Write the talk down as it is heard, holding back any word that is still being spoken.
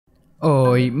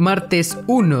Hoy, martes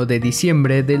 1 de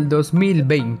diciembre del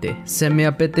 2020, se me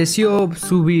apeteció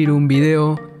subir un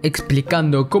video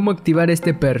explicando cómo activar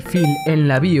este perfil en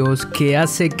la BIOS que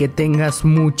hace que tengas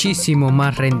muchísimo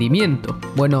más rendimiento.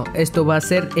 Bueno, esto va a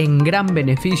ser en gran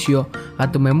beneficio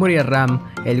a tu memoria RAM,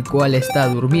 el cual está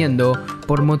durmiendo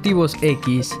por motivos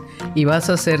X, y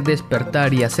vas a hacer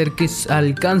despertar y hacer que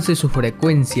alcance su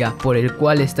frecuencia, por el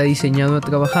cual está diseñado a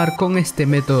trabajar con este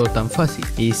método tan fácil.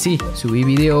 Y sí, subí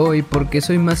video hoy porque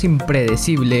soy más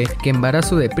impredecible que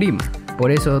embarazo de prima. Por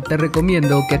eso te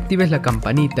recomiendo que actives la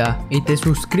campanita y te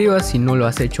suscribas si no lo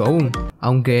has hecho aún,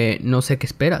 aunque no sé qué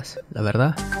esperas, la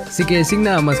verdad. Así que sin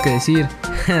nada más que decir,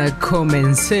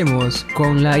 comencemos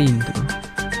con la intro.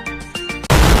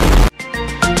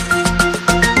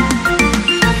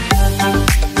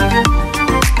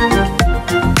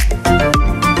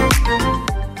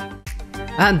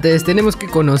 Antes tenemos que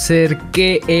conocer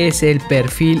qué es el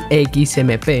perfil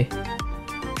XMP.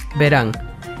 Verán,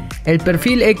 el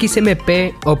perfil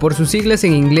XMP, o por sus siglas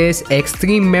en inglés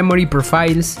Extreme Memory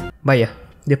Profiles, vaya,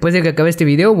 después de que acabe este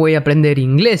video voy a aprender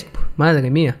inglés, madre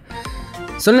mía.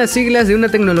 Son las siglas de una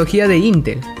tecnología de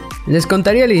Intel. Les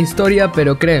contaría la historia,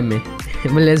 pero créeme,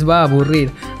 les va a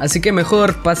aburrir, así que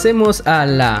mejor pasemos a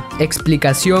la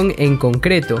explicación en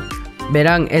concreto.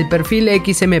 Verán, el perfil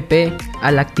XMP,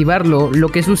 al activarlo, lo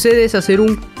que sucede es hacer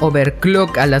un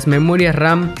overclock a las memorias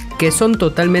RAM que son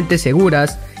totalmente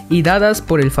seguras y dadas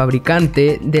por el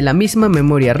fabricante de la misma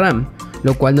memoria RAM,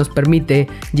 lo cual nos permite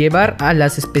llevar a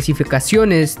las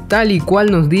especificaciones tal y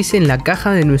cual nos dice en la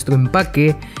caja de nuestro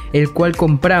empaque, el cual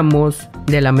compramos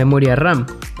de la memoria RAM.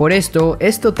 Por esto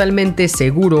es totalmente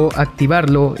seguro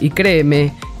activarlo, y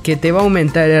créeme que te va a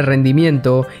aumentar el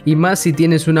rendimiento, y más si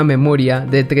tienes una memoria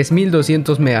de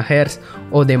 3200 MHz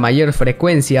o de mayor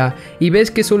frecuencia y ves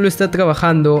que solo está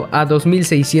trabajando a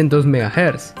 2600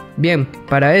 MHz. Bien,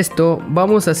 para esto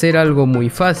vamos a hacer algo muy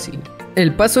fácil.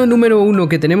 El paso número 1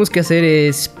 que tenemos que hacer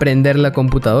es prender la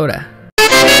computadora.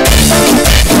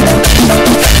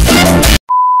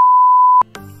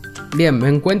 Bien, me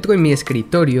encuentro en mi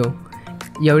escritorio.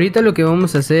 Y ahorita lo que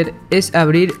vamos a hacer es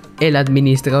abrir el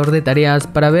administrador de tareas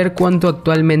para ver cuánto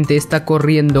actualmente está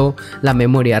corriendo la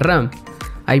memoria RAM.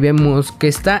 Ahí vemos que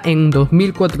está en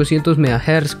 2400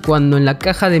 MHz cuando en la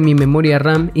caja de mi memoria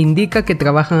RAM indica que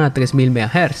trabajan a 3000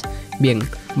 MHz. Bien,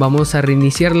 vamos a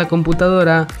reiniciar la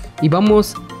computadora y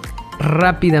vamos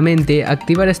rápidamente a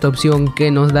activar esta opción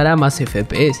que nos dará más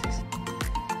FPS.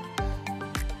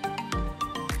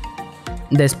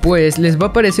 Después les va a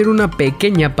aparecer una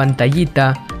pequeña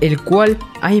pantallita, el cual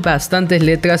hay bastantes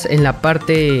letras en la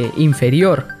parte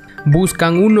inferior.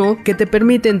 Buscan uno que te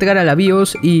permite entrar a la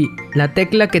BIOS y la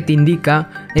tecla que te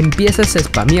indica empiezas a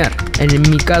spamear. En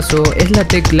mi caso es la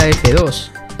tecla F2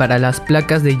 para las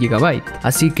placas de gigabyte,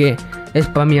 así que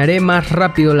spamearé más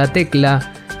rápido la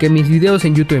tecla que mis videos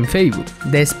en YouTube y en Facebook.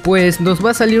 Después nos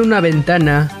va a salir una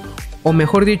ventana, o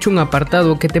mejor dicho un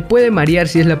apartado que te puede marear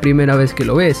si es la primera vez que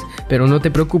lo ves, pero no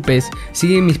te preocupes,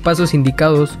 sigue mis pasos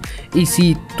indicados, y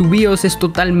si tu BIOS es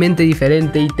totalmente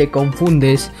diferente y te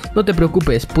confundes, no te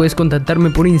preocupes, puedes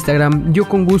contactarme por Instagram, yo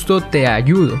con gusto te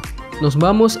ayudo. Nos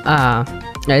vamos a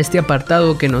este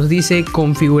apartado que nos dice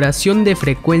configuración de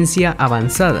frecuencia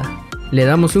avanzada. Le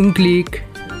damos un clic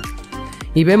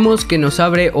y vemos que nos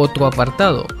abre otro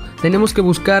apartado. Tenemos que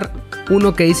buscar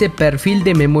uno que dice perfil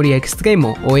de memoria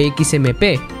extremo o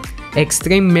XMP,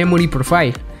 Extreme Memory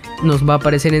Profile. Nos va a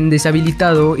aparecer en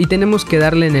deshabilitado y tenemos que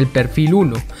darle en el perfil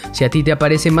 1. Si a ti te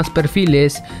aparecen más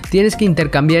perfiles, tienes que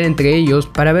intercambiar entre ellos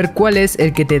para ver cuál es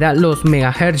el que te da los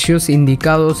megahercios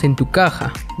indicados en tu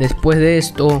caja. Después de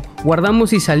esto,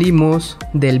 guardamos y salimos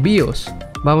del BIOS.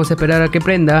 Vamos a esperar a que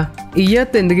prenda y ya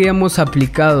tendríamos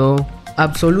aplicado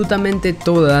absolutamente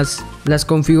todas las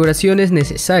configuraciones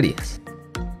necesarias.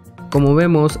 Como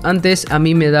vemos, antes a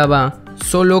mí me daba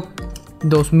solo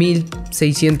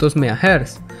 2600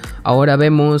 MHz. Ahora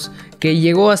vemos que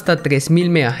llegó hasta 3000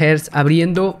 MHz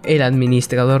abriendo el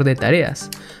administrador de tareas.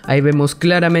 Ahí vemos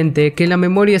claramente que la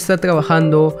memoria está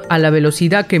trabajando a la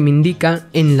velocidad que me indica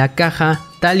en la caja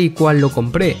tal y cual lo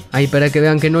compré. Ahí, para que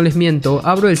vean que no les miento,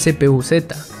 abro el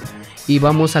CPU-Z y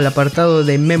vamos al apartado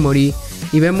de Memory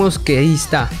y vemos que ahí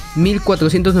está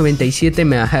 1497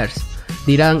 MHz.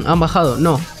 Dirán, ¿han bajado?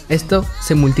 No, esto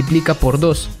se multiplica por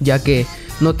 2, ya que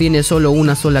no tiene solo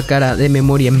una sola cara de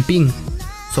memoria en pin,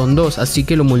 son 2, así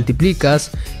que lo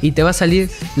multiplicas y te va a salir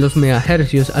los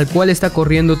megahercios al cual está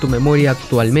corriendo tu memoria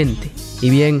actualmente. Y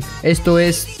bien, esto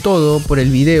es todo por el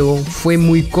video, fue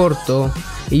muy corto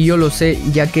y yo lo sé,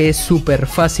 ya que es súper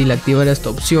fácil activar esta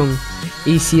opción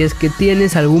Y si es que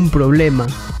tienes algún problema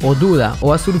o duda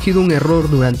o ha surgido un error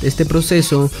durante este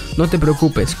proceso, no te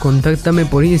preocupes, contáctame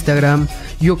por Instagram,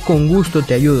 yo con gusto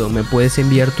te ayudo, me puedes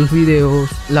enviar tus videos,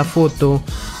 la foto,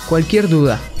 cualquier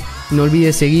duda. No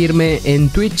olvides seguirme en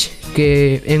Twitch,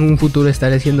 que en un futuro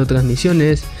estaré haciendo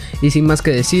transmisiones. Y sin más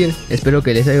que decir, espero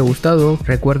que les haya gustado,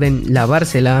 recuerden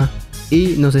lavársela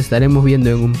y nos estaremos viendo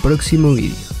en un próximo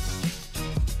vídeo.